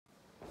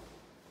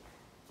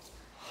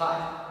Hi.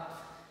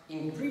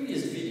 In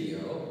previous video,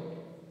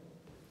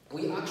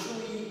 we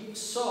actually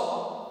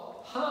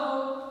saw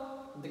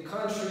how the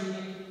country's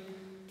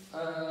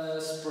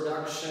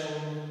production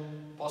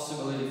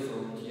possibility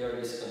frontier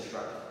is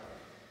constructed.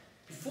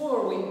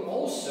 Before, we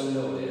also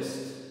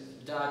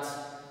noticed that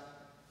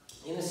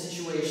in a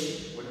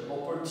situation where the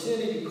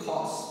opportunity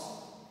cost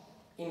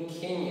in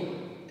Kenya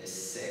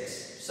is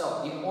 6,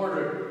 so in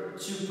order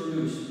to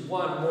produce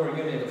 1 more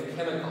unit of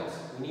chemicals,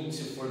 we need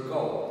to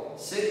forego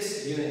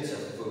 6 units of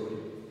food,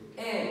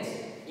 and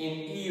in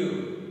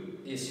EU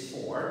is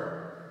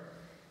 4,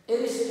 it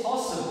is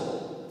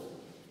possible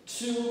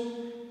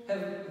to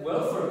have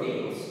welfare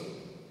gains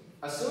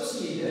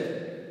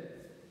associated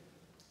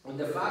with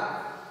the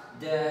fact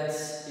that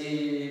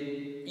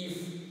if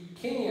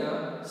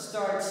Kenya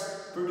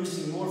starts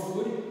producing more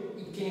food,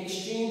 it can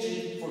exchange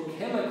it for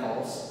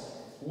chemicals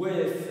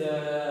with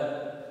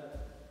the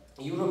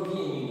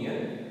European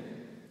Union,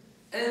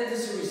 and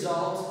as a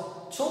result,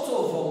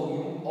 total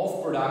volume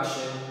of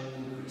production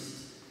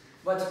increased.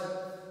 But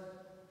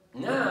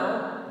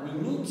now we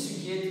need to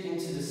get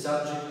into the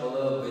subject a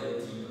little bit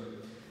deeper.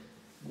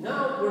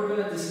 Now we're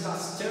going to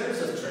discuss terms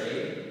of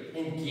trade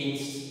and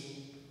gains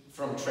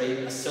from trade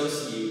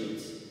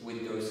associated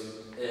with those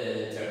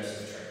terms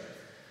of trade.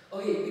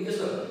 Okay, because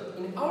look,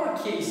 in our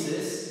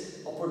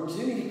cases,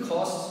 opportunity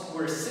costs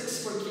were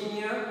 6 for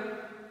Kenya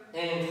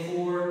and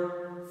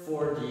 4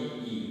 for the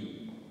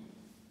EU.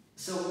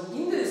 So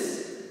in this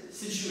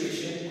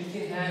situation, we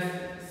can have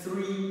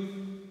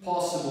 3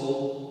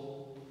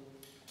 possible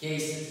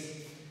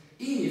cases.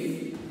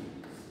 If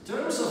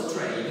terms of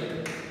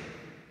trade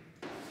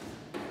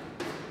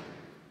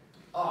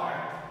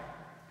are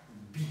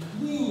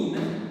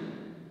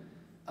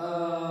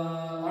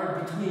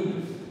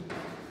between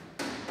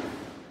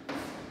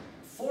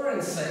 4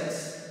 and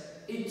 6,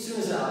 it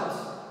turns out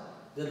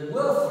that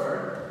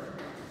welfare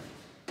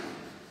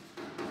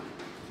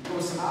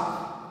goes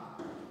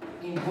up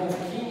in both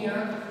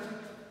Kenya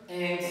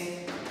and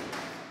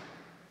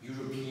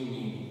European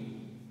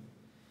Union.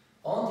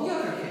 On the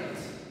other hand,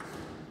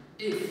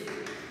 if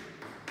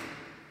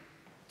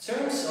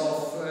terms of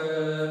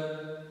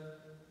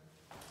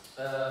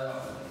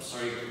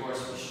of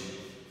course we should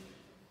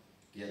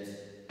get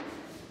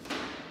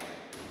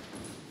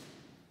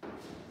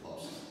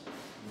closed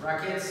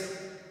brackets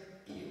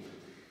EU.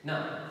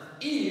 Now,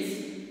 if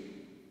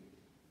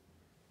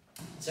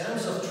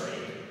terms of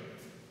trade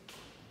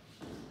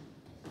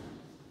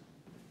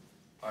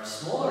are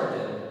smaller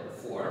than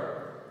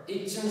 4,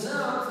 it turns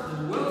out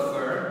that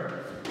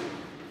welfare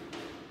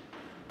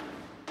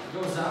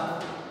goes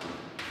up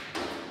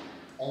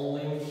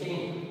only in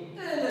Kenya.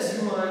 And as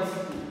you might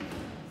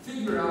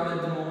figure out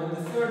at the moment,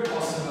 the third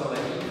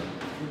possibility,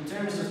 in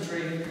terms of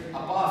trade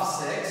above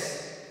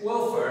 6,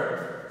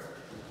 welfare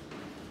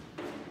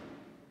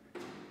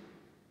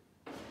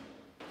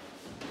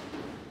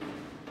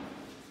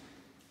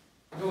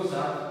goes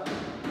up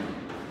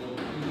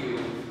in EU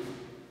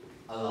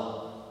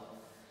alone.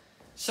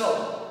 So,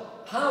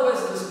 how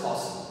is this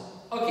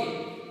possible? Okay,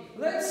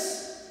 let's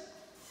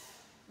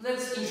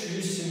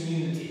introduce some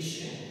new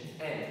notation,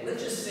 and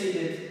let's just say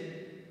that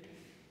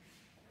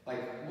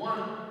like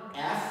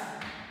 1F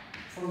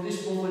from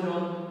this moment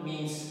on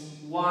means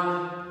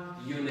 1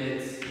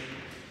 unit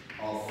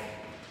of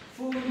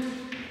food,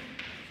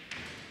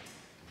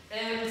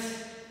 and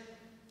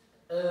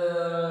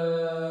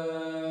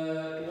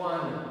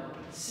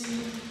 1C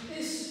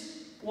is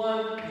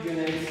 1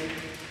 unit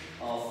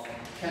of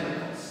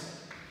chemicals.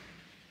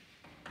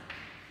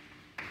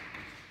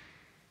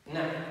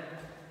 Now,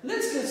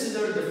 let's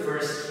consider the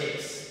first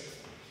case.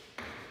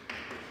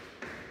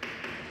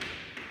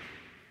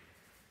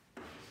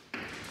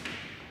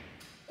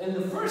 In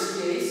the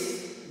first case,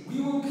 we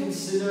will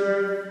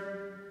consider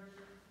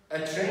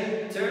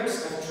terms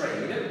of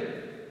trade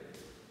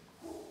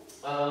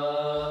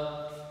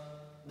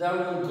that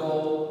will go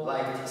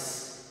like this.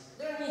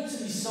 There needs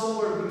to be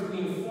somewhere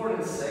between 4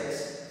 and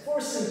 6.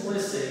 For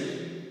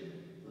simplicity,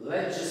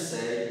 let's just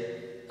say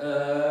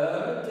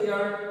they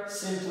are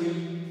simply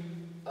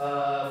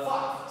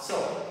 5. So,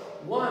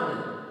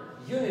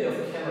 1 unit of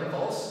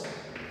chemicals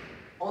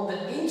on the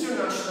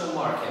international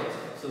market,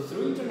 so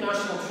through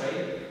international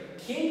trade,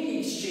 can be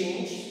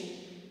exchanged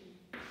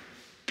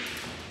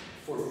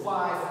for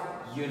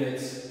 5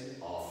 units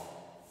of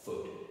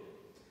food.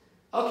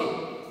 Okay,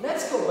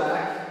 let's go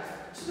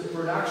back to the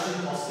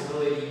production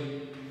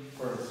possibility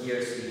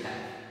frontiers we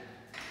had.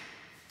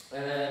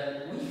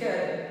 We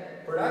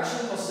had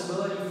production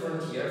possibility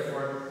frontier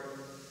for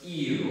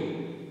EU.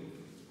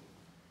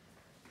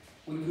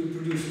 We could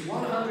produce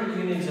 100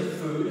 units of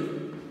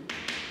food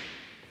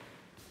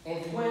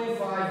and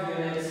 25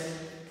 units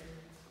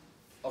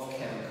of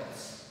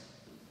chemicals,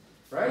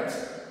 right?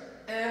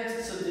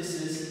 And so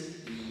this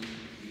is EU.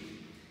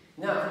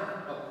 Now,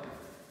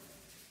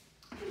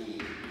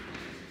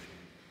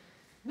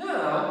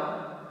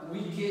 we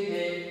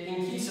get,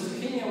 in case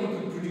of Kenya, we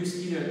could produce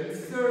either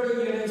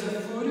 30 units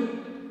of food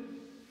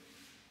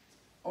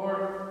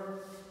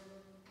or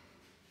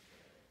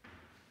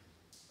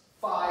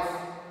 5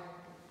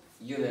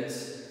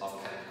 units of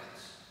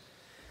chemicals.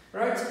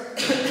 Right?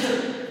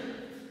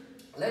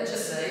 Let's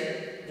just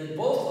say that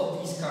both of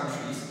these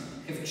countries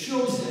have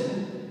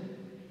chosen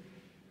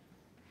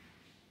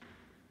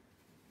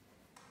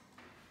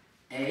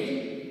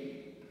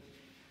A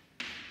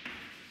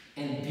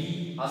and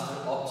B as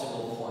their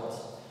optimal point.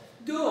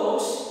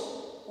 Those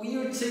we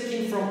are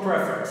taking from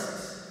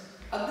preferences.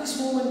 At this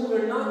moment we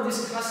are not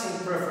discussing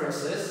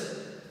preferences,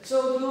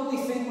 so the only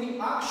thing we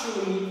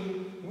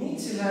actually need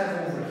to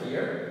have over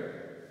here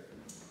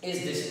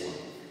is this one.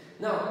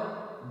 Now,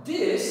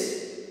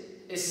 this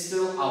is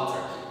still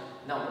autarky.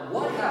 Now,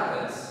 what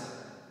happens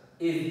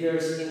if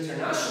there's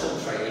international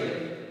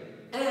trade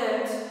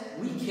and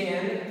we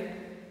can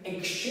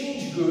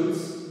exchange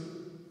goods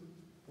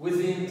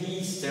within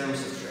these terms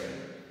of trade?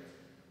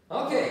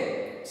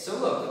 Okay, so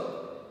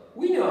look,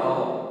 we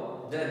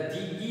know that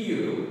the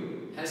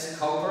EU has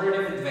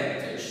comparative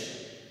advantage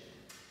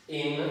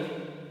in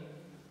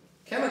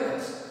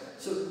chemicals.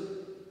 So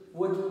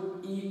what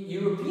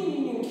European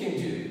Union can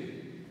do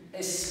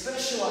is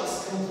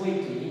specialize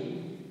completely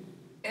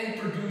and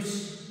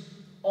produce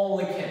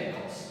only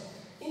chemicals.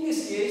 In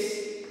this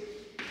case,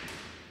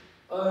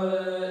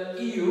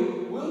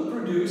 EU will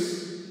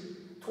produce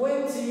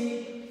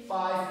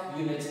 25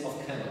 units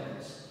of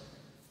chemicals.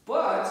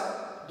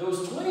 But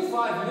those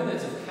 25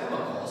 units of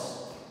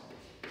chemicals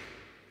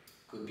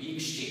could be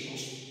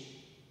exchanged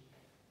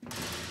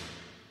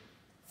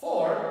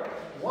for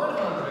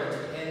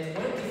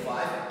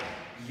 125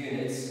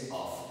 units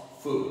of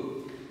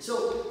food. So,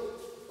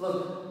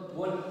 look,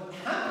 what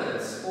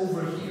happens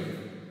over here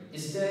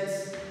is that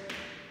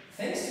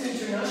thanks to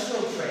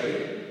international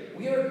trade,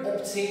 we are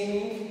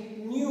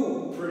obtaining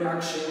new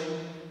production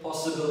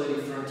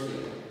possibility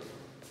frontier.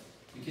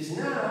 Because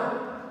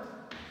now,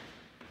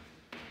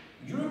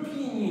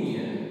 European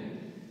Union,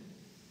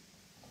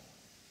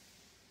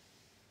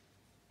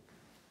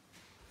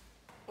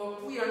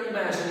 we are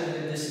imagining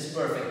that this is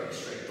perfectly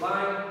straight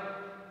line,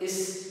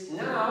 is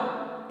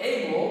now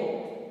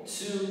able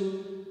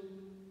to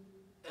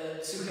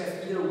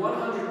have either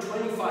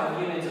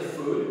 125 units of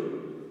food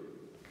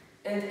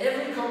and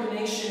every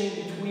combination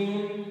in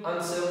between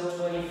until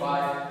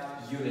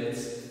 25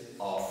 units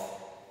of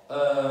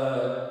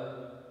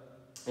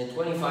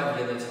 25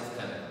 units of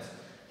chemicals.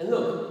 And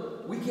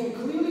look, we can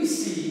clearly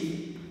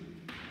see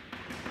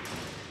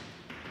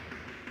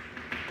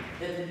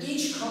that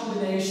each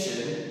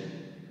combination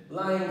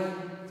lying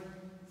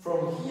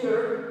from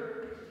here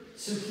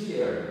to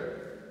here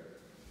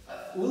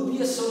will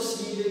be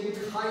associated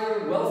with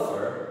higher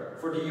welfare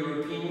for the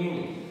European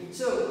Union.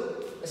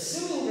 So,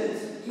 assuming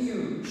that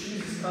EU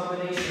chooses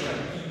combination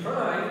like B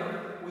prime,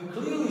 we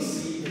clearly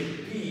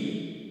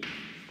see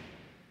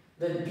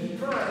that B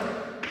prime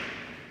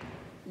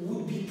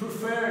would be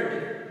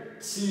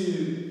preferred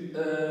to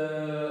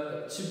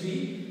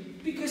B,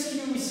 because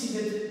here we see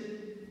that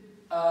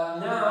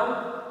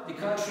now the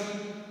country,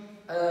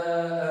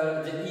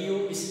 the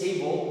EU is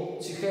able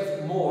to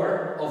have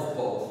more of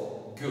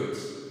both goods.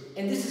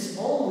 And this is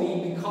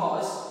only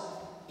because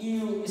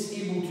EU is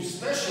able to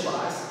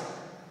specialize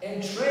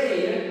and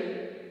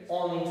trade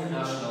on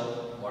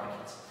international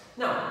markets.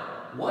 Now,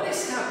 what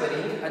is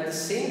happening at the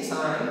same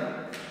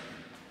time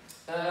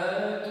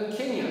in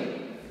Kenya?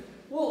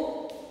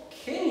 Well,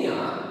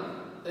 Kenya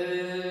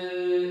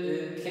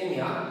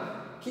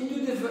can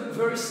do the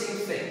very same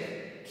thing.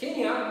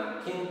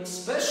 Kenya can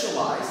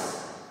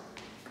specialize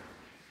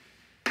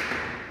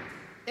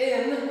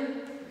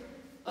in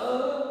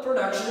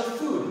production of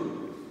food.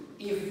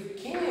 If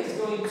Kenya is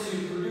going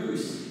to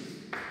produce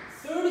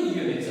 30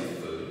 units of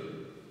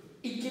food,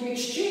 it can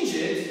exchange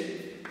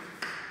it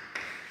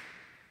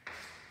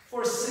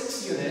for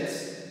 6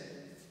 units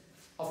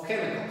of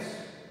chemicals,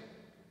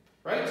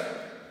 right?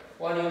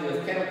 1 unit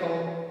of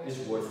chemical is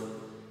worth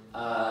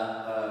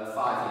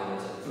 5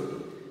 units of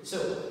food. So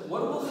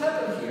what will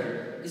happen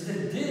here is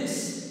that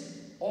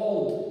this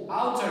old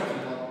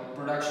autarky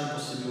production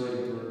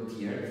possibility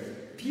frontier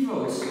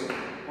pivots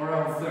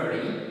around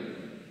 30,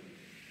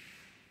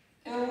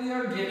 and we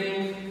are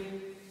getting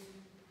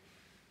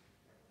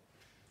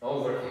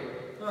over here.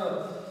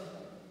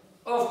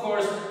 Of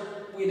course,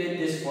 we did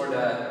this for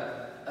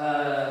the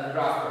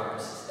graph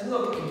purposes. And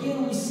look,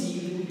 again we see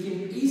that we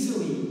can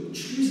easily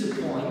choose a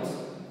point,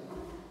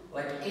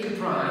 like A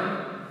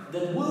prime,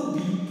 that will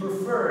be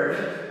preferred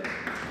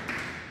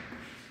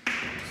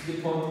to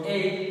the point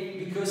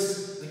A,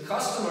 because the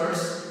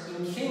customers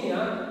in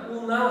Kenya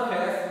will now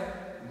have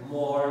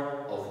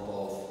more of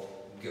both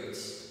goods.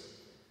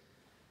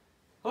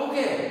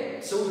 Okay,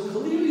 so we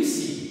clearly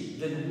see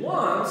that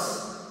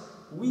once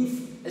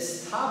we've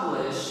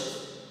established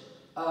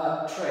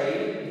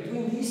trade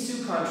between these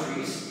two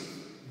countries,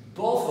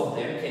 both of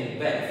them can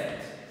benefit.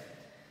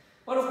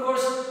 But of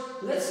course,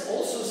 let's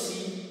also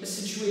see a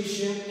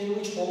situation in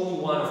which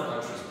only one of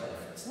countries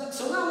benefits.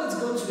 So now let's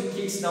go to the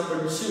case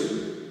number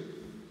 2.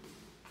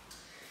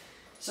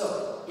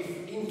 So,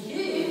 if in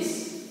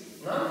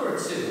case number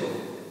 2,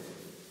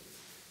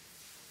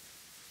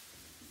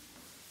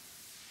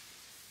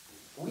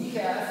 we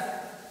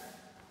have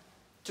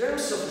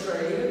terms of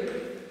trade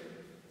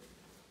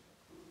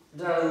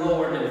that are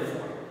lower than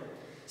 4.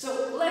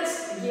 So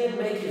let's again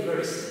make it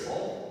very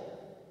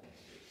simple.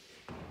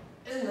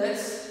 And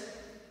let's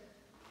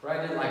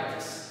write it like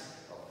this.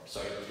 Oh,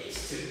 sorry,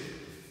 case 2.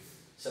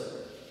 So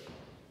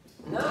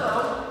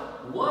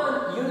now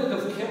 1 unit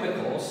of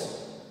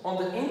chemicals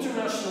on the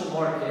international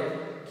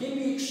market can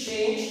be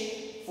exchanged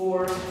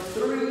for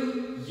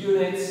 3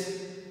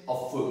 units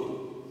of food.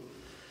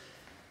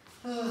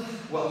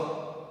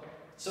 Well,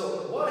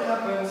 so what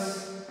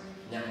happens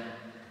now?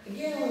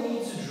 Again, we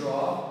need to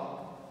draw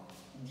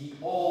the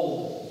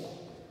old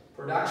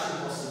production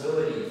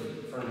possibility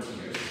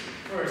frontiers.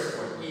 First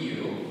for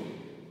EU,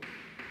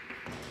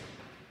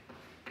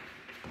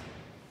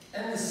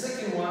 and the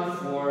second one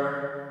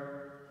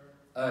for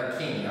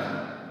Kenya.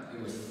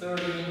 It was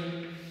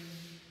 30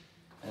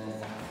 and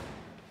 5.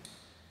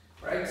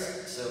 Right?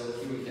 So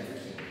here we have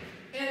Kenya.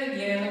 And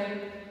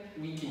again,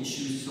 we can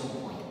choose some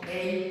point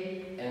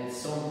A and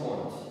some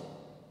point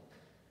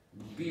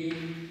B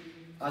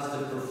as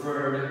the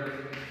preferred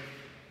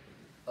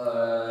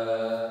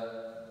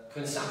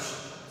consumption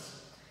points.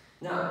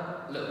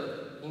 Now,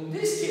 look, in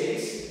this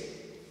case,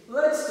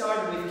 let's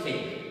start with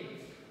Kenya.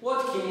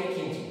 What Kenya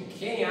can do?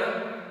 Kenya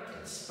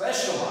can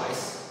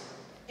specialize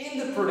in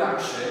the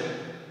production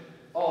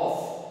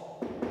of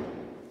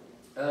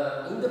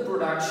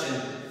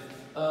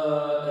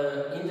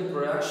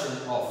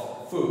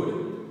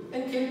food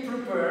and can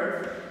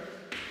prepare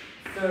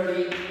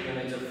 30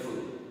 units of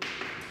food.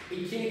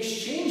 It can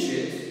exchange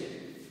it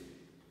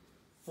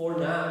for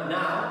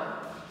now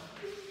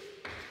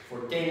for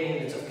 10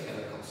 units of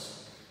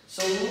chemicals.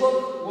 So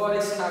look what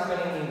is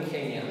happening in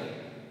Kenya.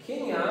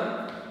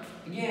 Kenya,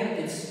 again,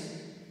 its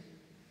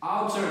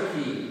outer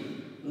key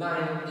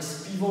line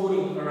is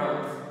pivoting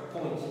around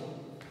point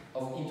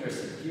of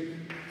intercept here.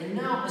 And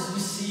now, as you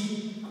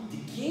see, the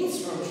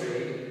gains from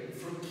trade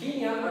for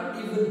Kenya are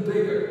even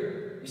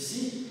bigger. You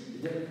see,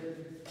 the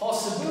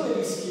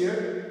possibilities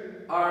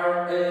here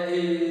are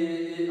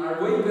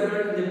way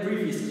better in the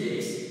previous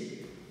case.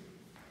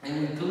 And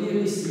we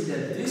clearly see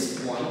that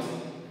this point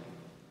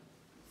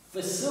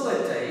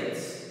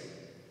facilitates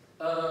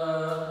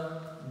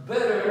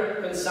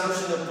better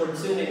consumption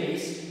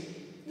opportunities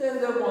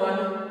than the one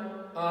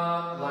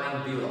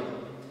lying below.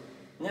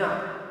 Now,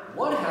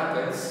 what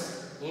happens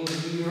in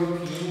the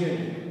European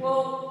Union?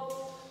 Well,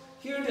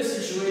 here the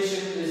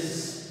situation is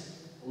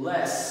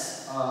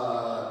less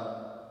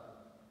how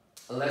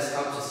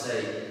to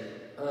say,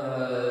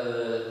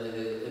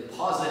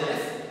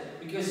 positive,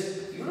 because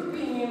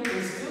European Union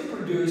can still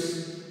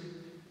produce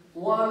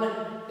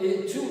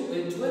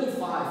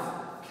 25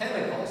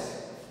 chemicals,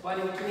 but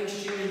it can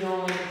exchange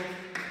only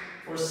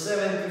for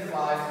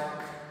 75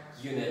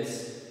 units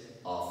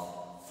of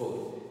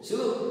food. So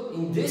look,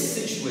 in this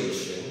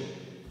situation,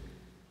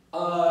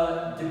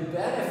 the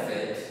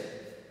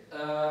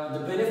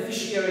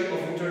beneficiary of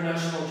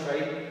international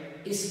trade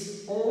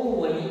is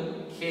only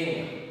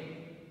Kenya.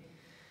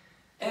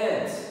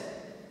 And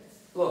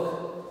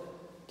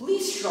look,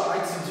 please try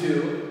to do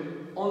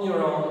on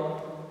your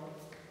own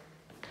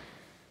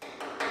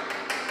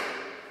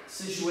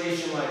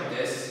situation like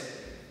this.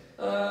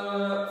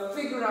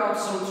 Figure out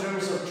some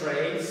terms of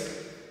trades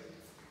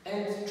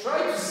and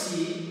try to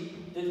see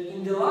that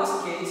in the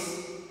last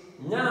case,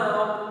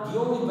 now the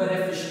only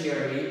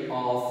beneficiary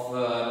of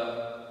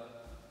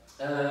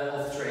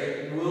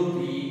trade will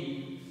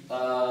be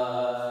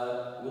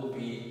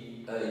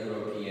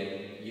European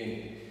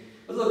Union.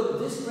 But look,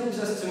 this brings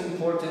us to an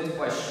important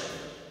question.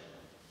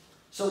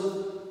 So,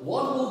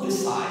 what will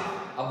decide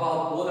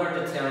about what are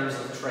the terms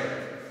of trade?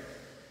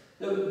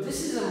 Look,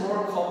 this is a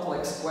more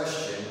complex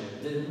question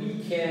that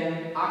we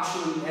can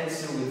actually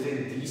answer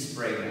within this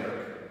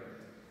framework.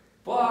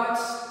 But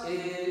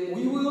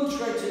we will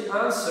try to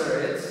answer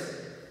it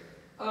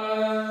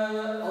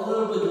a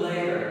little bit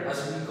later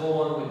as we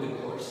go on with the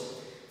course.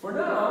 For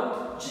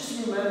now,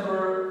 just remember,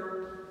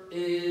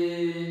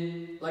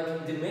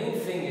 like the main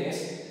thing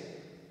is,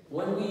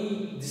 when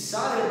we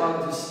decide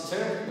about this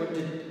term, when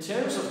the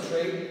terms of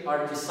trade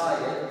are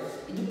decided,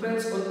 it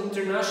depends on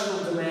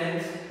international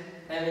demand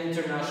and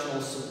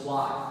international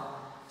supply.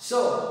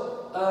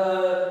 So,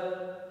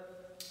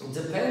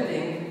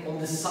 depending on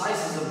the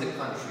sizes of the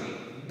country,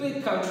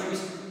 big countries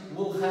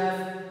will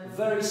have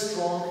very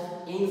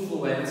strong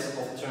influence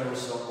on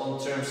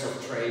terms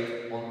of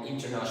trade on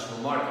international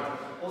market,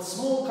 while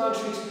small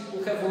countries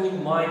will have only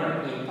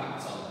minor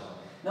impacts on them.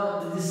 Now,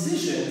 the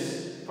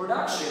decisions,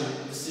 production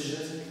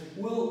decisions,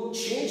 will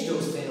change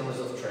those terms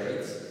of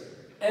trade,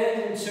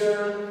 and in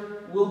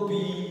turn will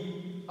be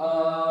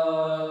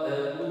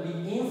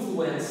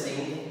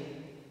influencing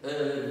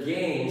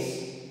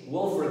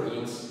welfare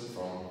gains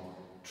from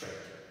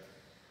trade.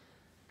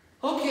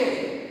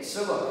 Okay,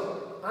 so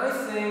look, I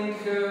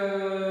think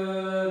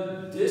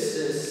this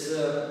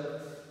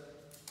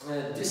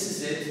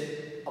is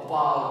it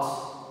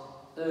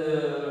about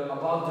the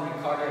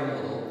Ricardian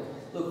model.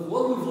 Look,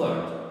 what we've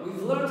learned.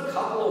 We've learned a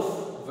couple of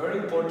very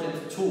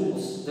important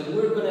tools that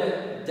we're going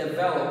to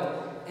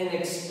develop and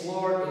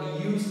explore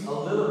and use a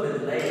little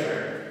bit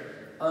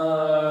later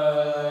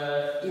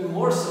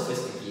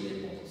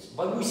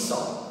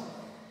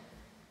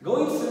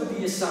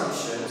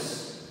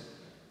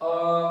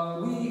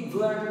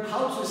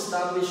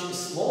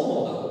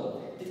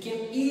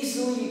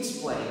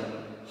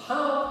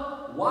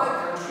why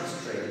countries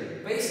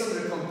trade based on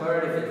their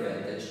comparative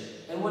advantage,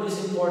 and what is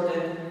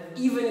important,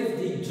 even if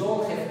they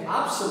don't have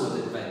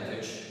absolute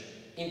advantage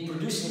in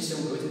producing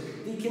some goods,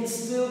 they can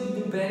still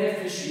be the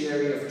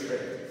beneficiary of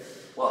trade.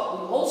 Well,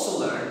 we also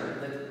learned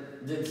that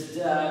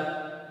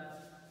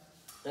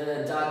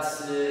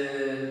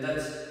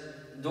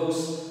those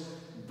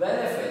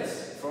benefits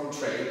from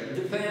trade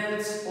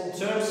depend on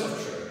terms of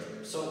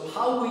trade. So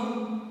how we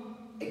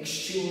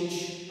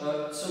exchange,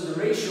 so the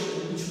ratio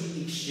in which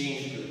we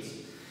exchange goods.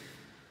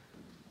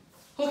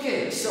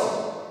 Okay, so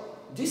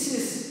this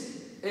is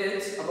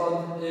it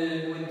about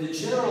with the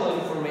general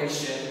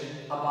information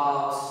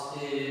about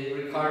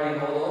Ricardi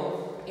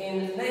model.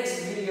 In the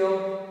next video,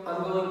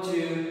 I'm going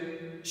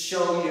to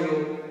show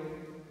you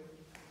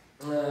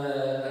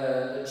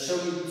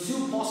two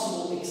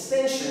possible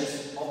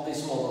extensions of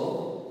this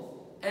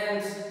model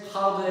and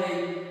how they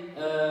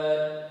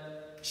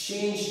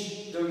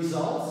change the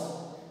results.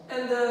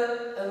 And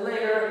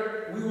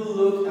later we will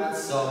look at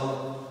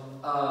some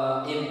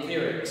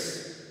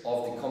empirics of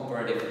the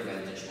comparative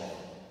advantage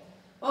model.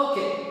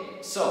 Okay,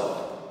 so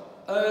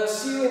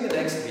see you in the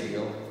next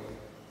video.